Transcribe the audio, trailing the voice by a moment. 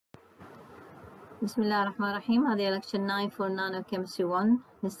بسم الله الرحمن الرحيم. هذه lecture 9 for Nanochemistry 1.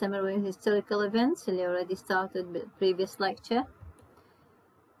 نستمر with historical events اللي already started with previous lecture.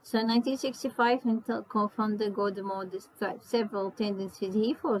 So in 1965, Intel co-founder Gordon Moore described several tendencies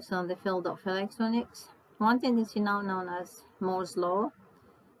he foresaw in the field of electronics. One tendency now known as Moore's law,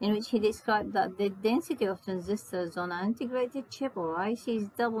 in which he described that the density of transistors on an integrated chip or IC is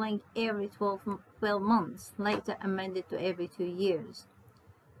doubling every 12 months, later amended to every 2 years.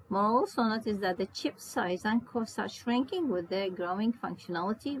 Moore also noticed that the chip size and cost are shrinking with their growing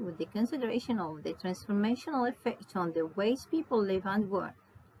functionality, with the consideration of the transformational effect on the ways people live and work.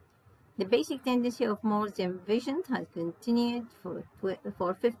 The basic tendency of Moore's envision has continued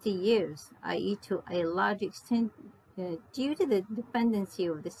for 50 years, i.e. to a large extent due to the dependency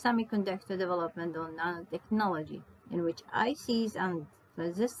of the semiconductor development on nanotechnology, in which ICs and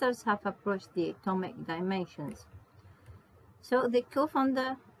transistors have approached the atomic dimensions. So the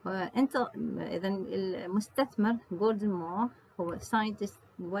co-founder انتل إذا المستثمر جوردن مور هو ساينتست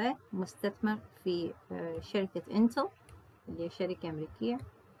ومستثمر في شركة انتل اللي هي شركة أمريكية.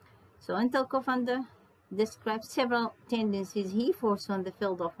 So Intel co-founder described several tendencies he foresaw in the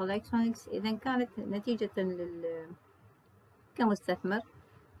field of electronics. إذا كانت نتيجة كمستثمر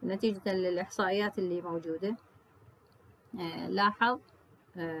نتيجة للإحصائيات اللي موجودة لاحظ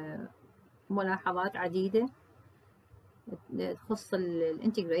ملاحظات عديدة تخص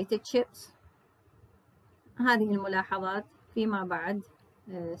الانتجريتد شيبس. هذه الملاحظات فيما بعد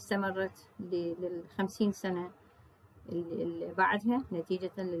استمرت لل50 سنة اللي بعدها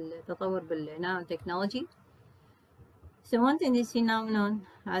نتيجة للتطور بالنانو تكنولوجي. So one tendency now known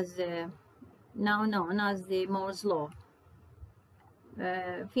as the Moore's law.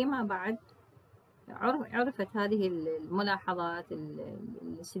 فيما بعد عرفت هذه الملاحظات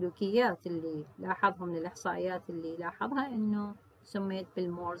السلوكيات اللي لاحظها من الإحصائيات اللي لاحظها إنه سميت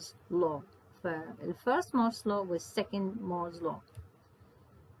بالمورز law. فالfirst Moore's law was second Moore's law,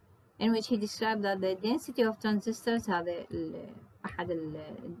 in which he described that the density of transistors هذا أحد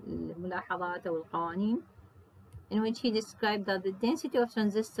الملاحظات أو القوانين, in which he described that the density of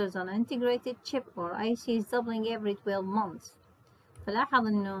transistors on an integrated chip or IC is doubling every 12 months. فلاحظ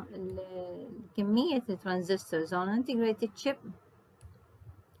إنه كمية الترانزستورز on integrated chip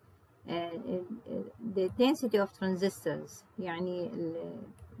the density of transistors يعني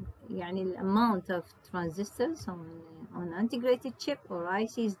the amount of transistors on integrated chip or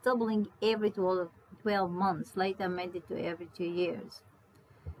IC is doubling every 12 months, later made it to every 2 years.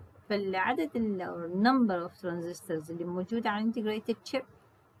 فالعدد number of transistors اللي موجودة على integrated chip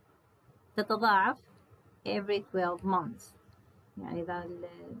تتضاعف every 12 months. يعني إذا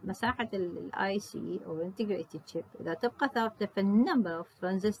مساحة ال IC أو integrated chip إذا تبقى ثابتة فالnumber of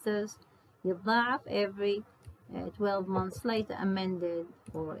transistors يتضاعف every 12 months, later amended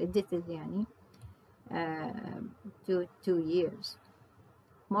or edited يعني to 2 years.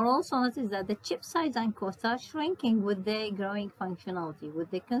 More also notice that the chip size and cost are shrinking with their growing functionality,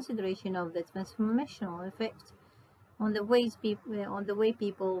 with the consideration of the transformational effect on the way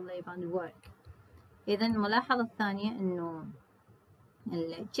people live and work. إذا الملاحظة الثانية إنه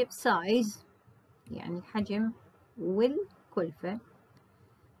الchip size يعني الحجم والكلفة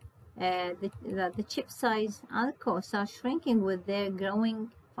the chip size and cost are shrinking with their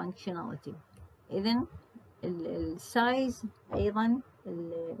growing functionality. إذن السايز أيضا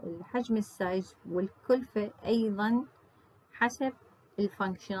الحجم السايز والكلفة أيضا حسب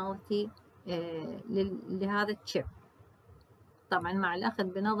الفانكشناليتي لهذا الشيب، طبعا مع الأخذ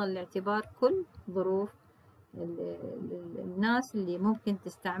بنظر الاعتبار كل ظروف الناس اللي ممكن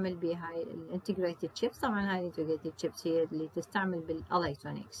تستعمل بهاي الانتجريتد شيبس. طبعا هاي الانتجريتد شيبس هي اللي تستعمل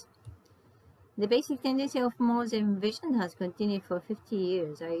بالالكترونيكس. The basic tendency of Moore's envision has continued for 50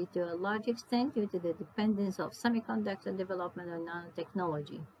 years, i.e. to a large extent due to the dependence of semiconductor development on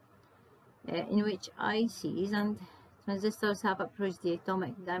nanotechnology, in which ICs and transistors have approached the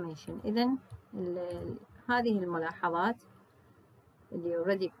atomic dimension. إذن هذه الملاحظات اللي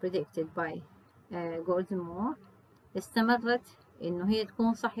already predicted by Gordon Moore استمرت إنه هي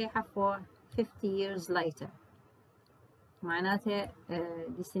تكون صحيحة for 50 years later، معناتها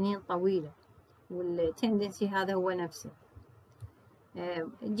لسنين طويلة، والتندنسي هذا هو نفسه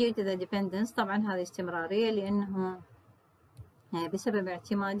due to the dependence. طبعا هذه استمرارية لأنه بسبب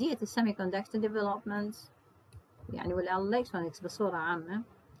اعتمادية السيميكوندكتور ديفلوبمنت يعني والإلكترونيكس بصورة عامة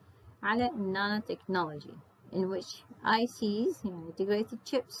على النانو تكنولوجي in which ICs يعني integrated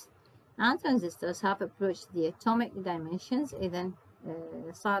chips and transistors have approached the atomic dimensions. إذن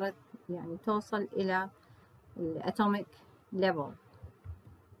صارت يعني توصل إلى الatomic level.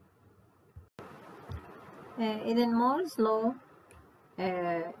 إذن Moore's law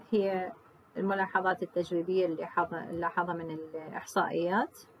هي الملاحظات التجريبية اللي لاحظها من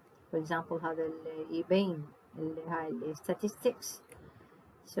الإحصائيات. for example هذا اللي يبين هاي ال statistics.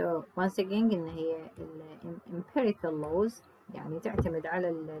 so once again إن هي empirical laws، يعني تعتمد على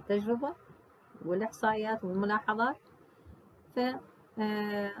التجربة والإحصائيات والملاحظات.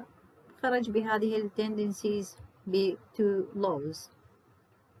 خرج بهذه ال tendencies ب 2 laws.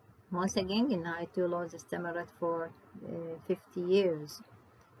 once again إن هاي 2 laws استمرت for 50 years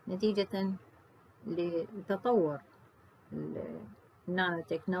نتيجة لتطور النانو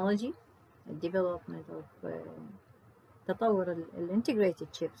تكنولوجي، development of تطور الانتجريتد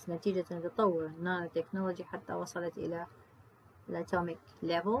chips نتيجة لتطور النانو تكنولوجي حتى وصلت إلى الاتوميك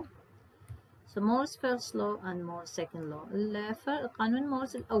level. so Moore's first law and Moore's second law. قانون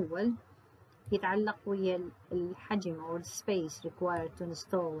مورس الأول يتعلق ويا الحجم or space required to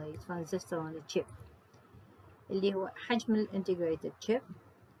install a transistor on a chip، اللي هو حجم الانتجريتد chip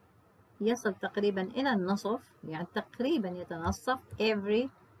يصل تقريبا إلى النصف، يعني تقريبا يتنصف every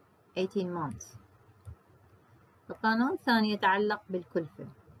 18 months. القانون الثاني يتعلق بالكلفة،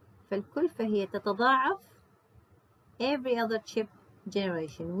 فالكلفة هي تتضاعف every other chip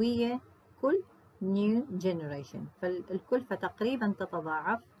generation ويا كل new generation، فالكلفة تقريبا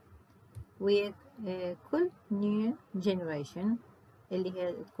تتضاعف ويا كل new generation اللي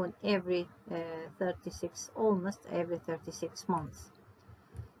هي تكون every 36 almost every 36 months.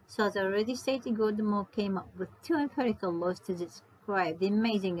 So as I already stated, Gordon Moore came up with 2 empirical laws to describe the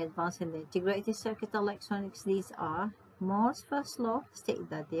amazing advance in the integrated circuit electronics. These are: Moore's first law stated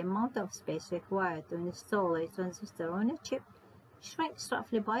that the amount of space required to install a transistor on a chip shrinks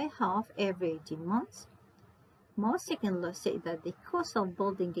roughly by half every 18 months. Moore's second law stated that the cost of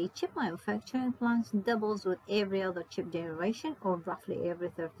building a chip manufacturing plant doubles with every other chip generation, or roughly every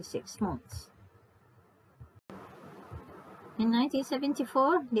 36 months. In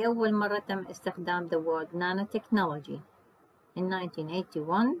 1974 لأول مرة تم استخدام the word nanotechnology. In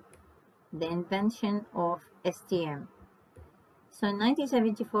 1981 the invention of STM. So in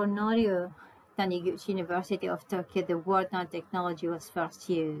 1974 Norio Taniguchi University of Tokyo, the word nanotechnology was first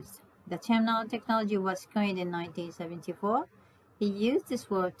used. The term nanotechnology was coined in 1974. He used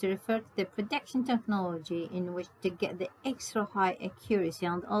this word to refer to the production technology in which to get the extra high accuracy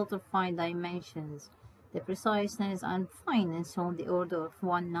and ultra fine dimensions, the preciseness and fineness on the order of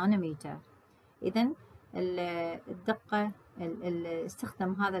 1 nanometer. إذن الدقة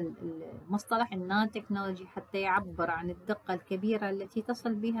استخدم هذا المصطلح النانو تكنولوجي حتى يعبر عن الدقة الكبيرة التي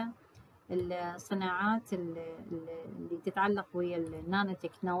تصل بها الصناعات اللي تتعلق ويا النانو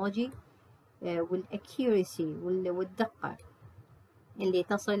تكنولوجي والاكيوريسي والدقة اللي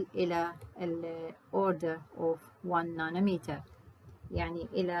تصل إلى order of 1 nanometer، يعني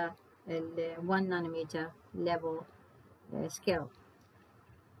إلى 1 nanometer level scale.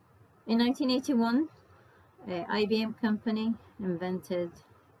 In 1981 IBM company invented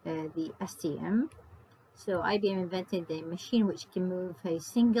the STM. So IBM invented a machine which can move a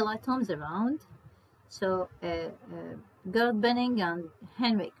single atoms around. So Gerd Benning and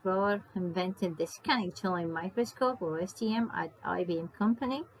Henrik Rohr invented the scanning tunneling microscope, or STM, at IBM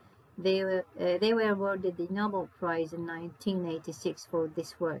company. They were awarded the Nobel Prize in 1986 for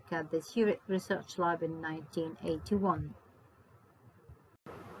this work at the Zurich Research Lab in 1981.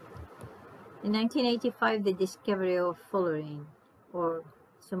 In 1985 the discovery of fullerene, or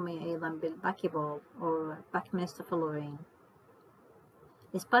سمي أيضا بالباكيبول or Buckminster fullerene.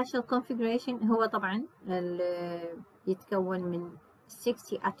 The spatial configuration هو طبعا يتكون من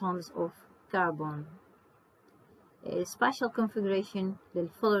 60 atoms of carbon. Spatial configuration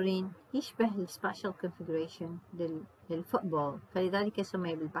للفلورين يشبه الspatial configuration للفوتبول، فلذلك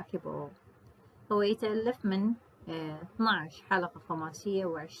سمي بالباكيبول. هو يتألف من 12 حلقة خماسية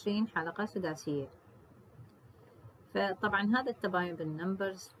و20 حلقة سداسية. فطبعا هذا التباين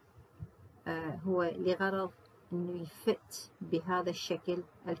بالنمبرز هو لغرض انه يفت بهذا الشكل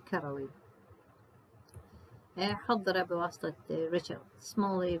الكروي. حضر بواسطة ريتشارد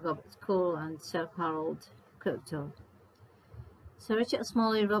سمولي، روبرت كول and Sir Harold Kroto. So Richard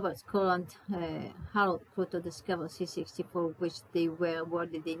Smalley, Robert Cole and Harold Kroto discovered C64, which they were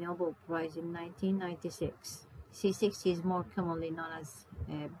awarded the Nobel Prize in 1996. C60 is more commonly known as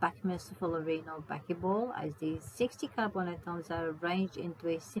Buckminster fullerene or buckyball, as these 60 carbon atoms are arranged into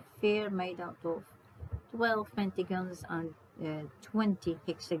a sphere made out of 12 pentagons and 20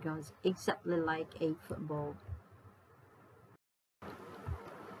 hexagons, exactly like a football.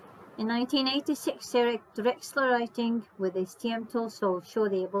 In 1986, Eric Drexler, writing with the STM tool,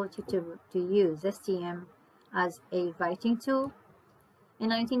 showed the ability to use STM as a writing tool. In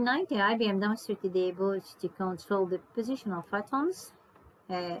 1990, IBM demonstrated the ability to control the position of atoms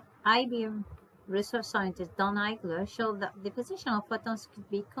IBM research scientist Don Eigler showed that the position of photons could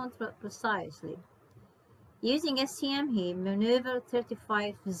be controlled precisely. Using SCM, he maneuvered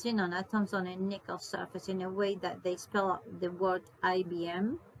 35 xenon atoms on a nickel surface in a way that they spell out the word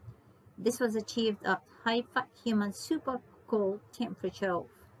IBM. This was achieved at high vacuum and super cold temperature of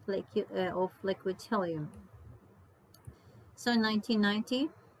liquid helium. So in 1990,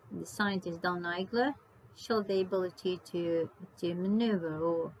 the scientist Don Eigler showed the ability to maneuver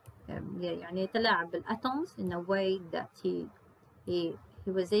or يعني يتلاعب بالatoms in a way that he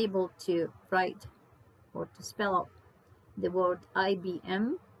was able to write or to spell out the word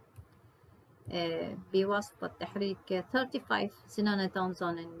IBM بواسطة تحريك 35 xenon atoms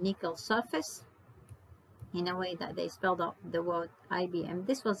on a nickel surface in a way that they spelled out the word IBM.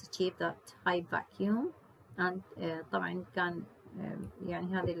 This was achieved at high vacuum, and طبعا كان يعني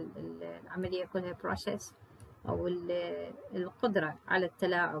هذه العملية كلها process أو القدرة على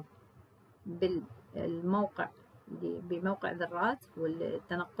التلاعب بالموقع بموقع ذرات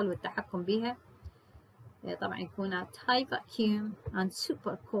والتنقل والتحكم بها طبعا يكون at high vacuum and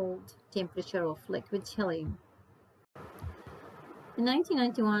super cold temperature of liquid helium. In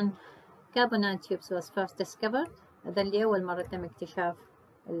 1991 carbon nanotubes was first discovered. هذا اللي أول مرة تم اكتشاف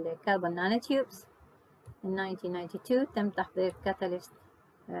الكربون nanotubes. In 1992 تم تحضير catalyst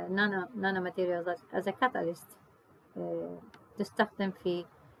nano materials as a catalyst تستخدم في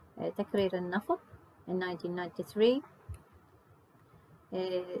تكرير النفط. In 1993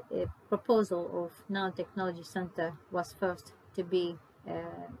 a proposal of Nanotechnology Center was first to be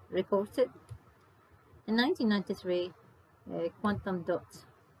reported. In 1993 quantum dot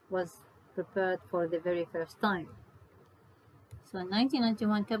was prepared for the very first time. So in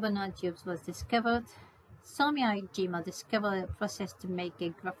 1991 carbon nanotubes was discovered. Somya Ijima discovered a process to make a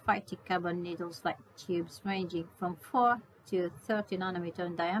graphite carbon needles-like tubes ranging from 4 to 30 nanometer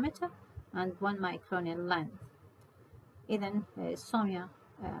in diameter and 1 micron in length. إذن Somya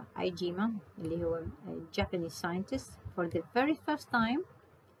Ijima اللي هو Japanese scientist, for the very first time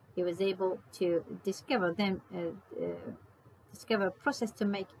he was able to discover a process to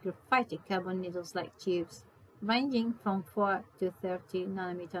make graphite carbon needles-like tubes ranging from 4 to 30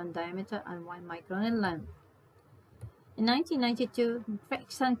 nanometer in diameter and 1 micron in length. In 1992,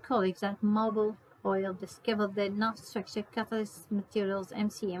 Briggs and colleagues at Mobil Oil discovered the nanostructure catalyst materials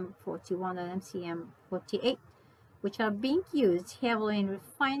MCM41 and MCM48, which are being used heavily in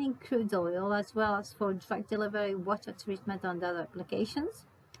refining crude oil as well as for drug delivery, water treatment, and other applications.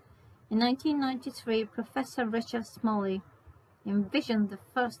 In 1993, Professor Richard Smalley envisioned the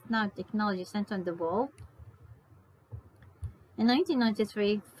first nanotechnology center in the world. In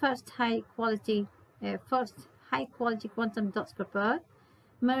 1993, first high-quality quantum dots prepared.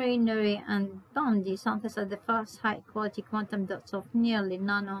 Murray, Nuri, and Bondi synthesized the first high-quality quantum dots of nearly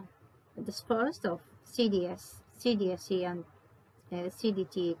nano-dispersed of CDSE, and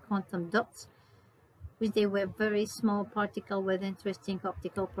CDT quantum dots, which they were very small particles with interesting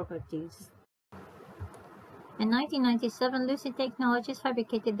optical properties. In 1997, Lucid Technologies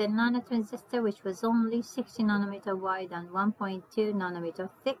fabricated the nanotransistor, which was only 60 nanometer wide and 1.2 nanometer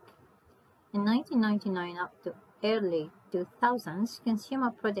thick. In 1999 up to early 2000s,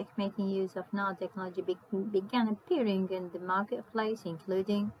 consumer products making use of nanotechnology began appearing in the marketplace,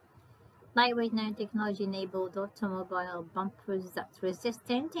 including lightweight nanotechnology-enabled automobile bumpers that resist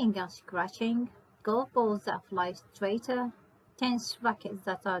denting and scratching, golf balls that fly straighter, tennis rackets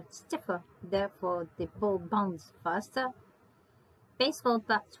that are stiffer, therefore the ball bounces faster, baseball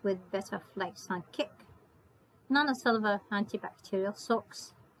bats with better flex and kick, nano-silver antibacterial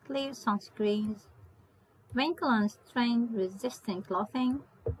socks, clear sunscreens, wrinkle and strain-resistant clothing,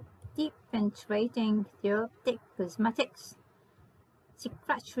 deep penetrating therapeutic cosmetics,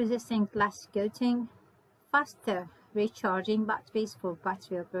 scratch-resistant glass coating, faster recharging batteries for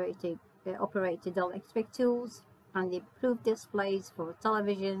battery-operated electric tools, and improved displays for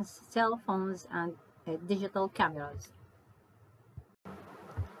televisions, cell phones, and digital cameras.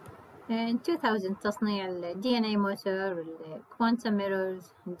 In 2000 تصنيع ال DNA motor, ال quantum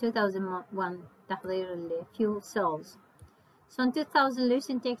mirrors. In 2001 تحضير ال fuel cells. So in 2000,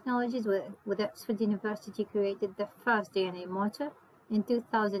 Lucid Technologies with Oxford University created the first DNA motor. In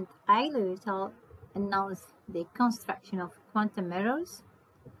 2000, Eigler et al. Announced the construction of quantum mirrors.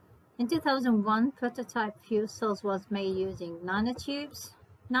 In 2001, prototype fuel cells was made using nanotubes.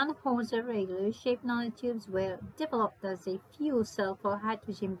 Nanoholes, irregular shaped nanotubes, were developed as a fuel cell for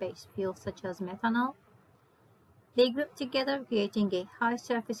hydrogen-based fuels such as methanol. They grouped together, creating a high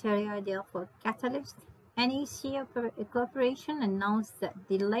surface area ideal for catalyst. NEC Corporation announced that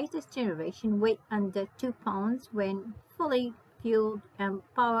the latest generation weighed under 2 pounds when fully fuel and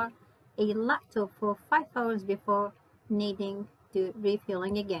power a laptop for 5 hours before needing to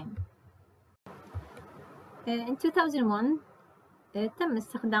refueling again. In 2001 تم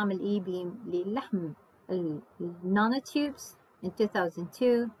استخدام الإي-بيم للحم النانوتيوبس. In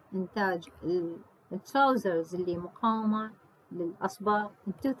 2002 إنتاج التراوزرز اللي مقاومة للأصباغ.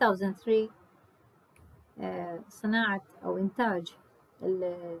 In 2003 صناعة أو إنتاج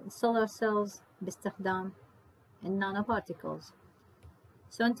السولار سيلز باستخدام النانو particles.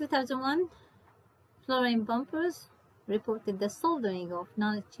 So in 2001 fluorine bumpers reported the soldering of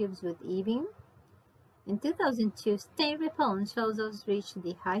nanotubes with E-beam. In 2002, stain repellent trousers reached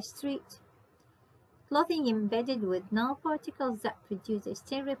the high street. Clothing embedded with nanoparticles that produce a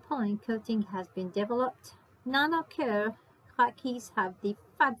stain repellent coating has been developed. Nanocare khakis have the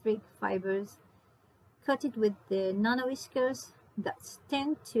fabric fibers coated with the nano whiskers that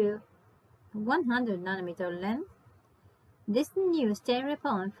 10 to 100 nanometer length. This new stain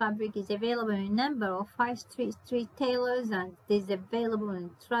repellent fabric is available in a number of high street retailers and is available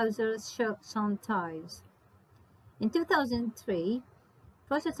in trousers, shirts, and ties. In 2003,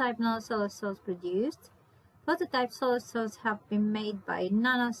 prototype nano-solar cells produced. Prototype solar cells have been made by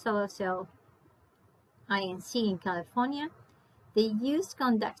Nano Solar Cell Inc. in California. They use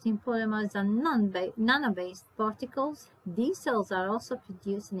conducting polymers and nano-based particles. These cells are also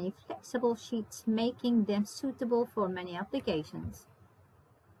produced in a flexible sheet, making them suitable for many applications.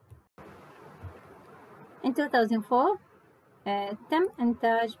 In 2004, تم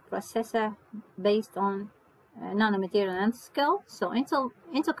إنتاج processor based on nanomaterial nanoscale. So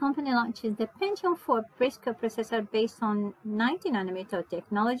Intel company launches the Pentium 4 Briscoe processor based on 90 nanometer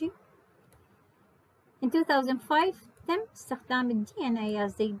technology. In 2005, تم استخدام ال DNA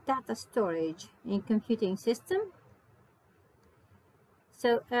as a data storage in computing system.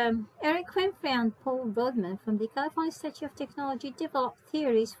 So Eric Winfrey and Paul Rodman from the California Institute of Technology developed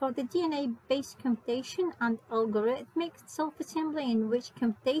theories for the DNA-based computation and algorithmic self-assembly in which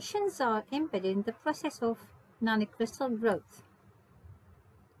computations are embedded in the process of nanocrystal growth.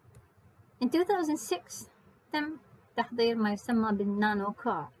 In 2006 تم تحضير ما يسمى بالنانو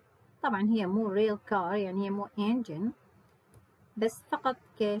كار. طبعا هي مو ريل كار، يعني هي مو انجن، بس فقط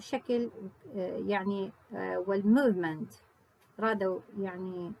كشكل يعني والموفمنت. رادوا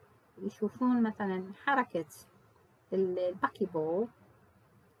يعني يشوفون مثلا حركة الباكي بول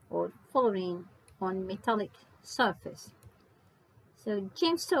or following on metallic surface. So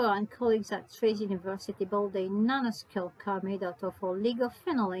James Storer and colleagues at Trade University built a nanoscale car made out of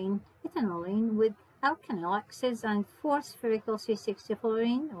oligophenolane ethanoline with alkynyl axes and 4 spherical C60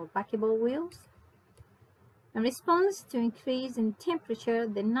 fluorine or buckable wheels. In response to increase in temperature,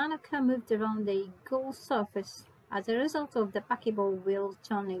 the nanocar moved around a gold surface. As a result of the buckable wheels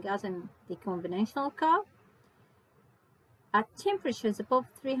turning as in the conventional car, at temperatures above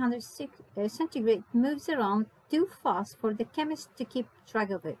 300 centigrade moves around too fast for the chemist to keep track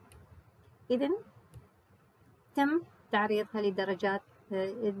of it. إذن تم تعريضها لدرجات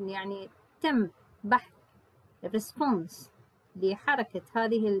يعني تم بحث الريسبونس لحركة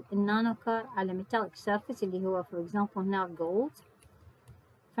هذه النانوكار على ميتاليك سيرفيس اللي هو for example هنا جولد.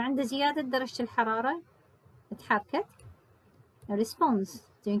 فعند زيادة درجة الحرارة اتحركت. A response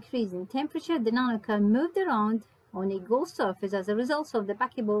to increase in temperature, the nanocar moved around on a gold surface as a result of the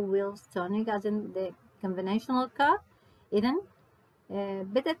buckable wheels turning as in the conventional car. إذن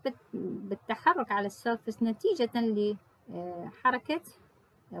بدأت بالتحرك على السيرفس نتيجة لحركة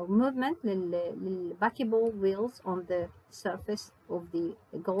أو movement للbuckable wheels on the surface of the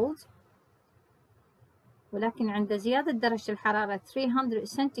gold. ولكن عند زيادة درجة الحرارة 300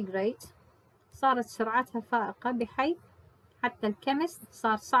 centigrade صارت سرعتها فائقة بحيث حتى الكيمست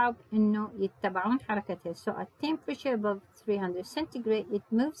صار صعب إنه يتبعون حركتها. So at temperature above 300 centigrade it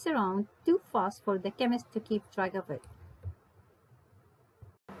moves around too fast for the chemist to keep track of it.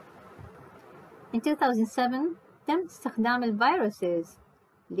 In 2007 تم استخدام الفيروسز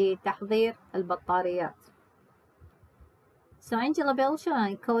لتحضير البطاريات. So Angela Belcher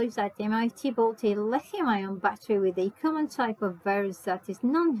and colleagues at MIT built a lithium-ion battery with a common type of virus that is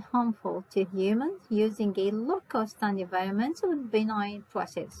non-harmful to humans using a low-cost and environmentally benign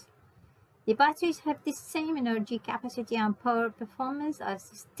process. The batteries have the same energy capacity and power performance as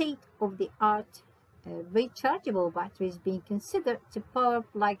state-of-the-art rechargeable batteries being considered to power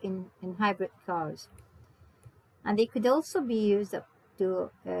plug-in in hybrid cars. And they could also be used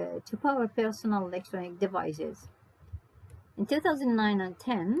to power personal electronic devices. In 2009 and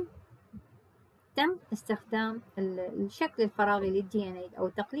 10 تم استخدام الشكل الفراغي لل DNA أو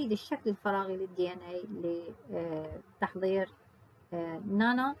تقليد الشكل الفراغي لل DNA لتحضير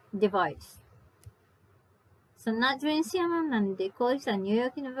nano device. So Nadrin Simon and the colleagues at New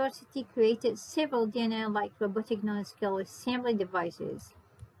York University created several DNA-like robotic nanoscale assembly devices.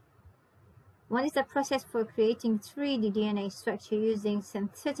 One is the process for creating 3D DNA structure using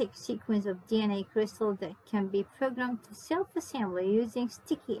synthetic sequence of DNA crystal that can be programmed to self-assembly using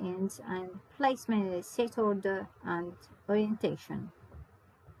sticky ends and placement in a set order and orientation.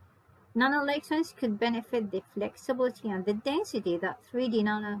 Nanoelectronics could benefit the flexibility and the density that 3D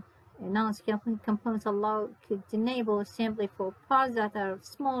nanoscale components allow could enable assembly for parts that are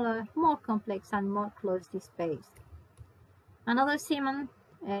smaller, more complex, and more closely spaced. Another Siemens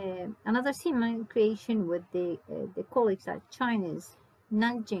creation with the colleagues at China's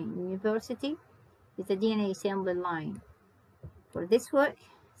Nanjing University is the DNA assembly line. For this work,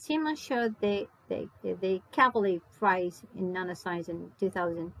 Siemens showed the Cavalry Prize in Nanoscience in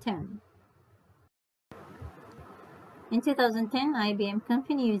 2010. In 2010, IBM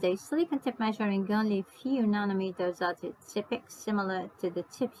company used a silicon tip measuring only a few nanometers at its apex, similar to the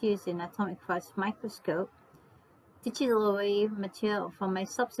tip used in atomic force microscope, to chisel away material from a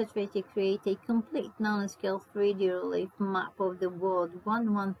substrate to create a complete nanoscale 3D relief map of the world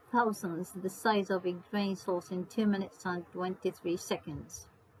 1/1000th the size of a grain source in 2 minutes and 23 seconds.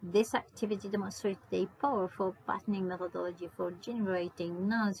 This activity demonstrated a powerful patterning methodology for generating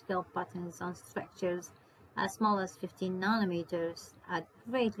nanoscale patterns on structures as small as 15 nanometers at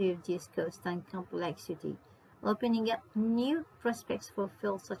greatly reduced cost and complexity, opening up new prospects for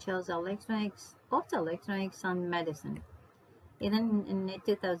fields such as electronics, optoelectronics, and medicine. And then in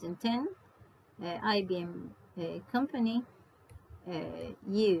 2010, IBM company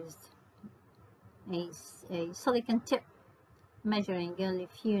used a silicon tip measuring only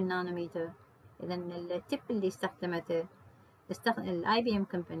few nanometer. إذن التip اللي استخدمته IBM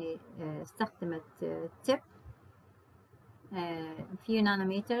company استخدمت tip few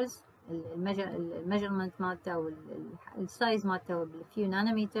nanometers. الميجرمنت مالته او السايز مالته بالفيو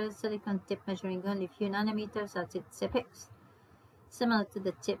نانومترز. silicon tip measuring only few nanometers at its apex, similar to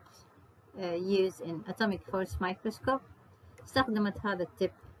the tip used in atomic force microscope. استخدمت هذا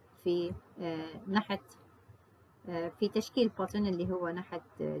التip في نحت في تشكيل باترن اللي هو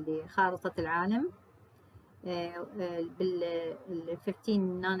نحت لخارطة العالم بال 15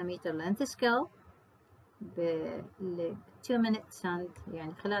 نانومتر length scale ب 2 minutes and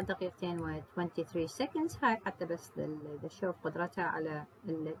يعني خلال دقيقتين و 23 seconds. هاي حتى بس لشوف قدرتها على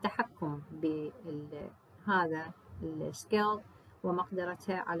التحكم بهذا السكيل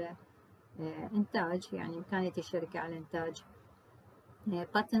ومقدرتها على إنتاج، يعني إمكانية الشركة على إنتاج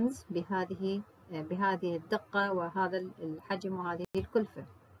باتنز بهذه الدقة وهذا الحجم وهذه الكلفة.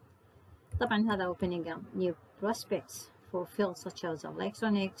 طبعا هذا opening up new prospects for fields such as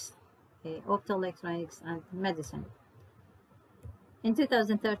electronics, optoelectronics, and medicine. In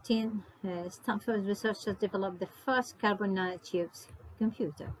 2013, Stanford researchers developed the first carbon nanotubes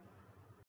computer.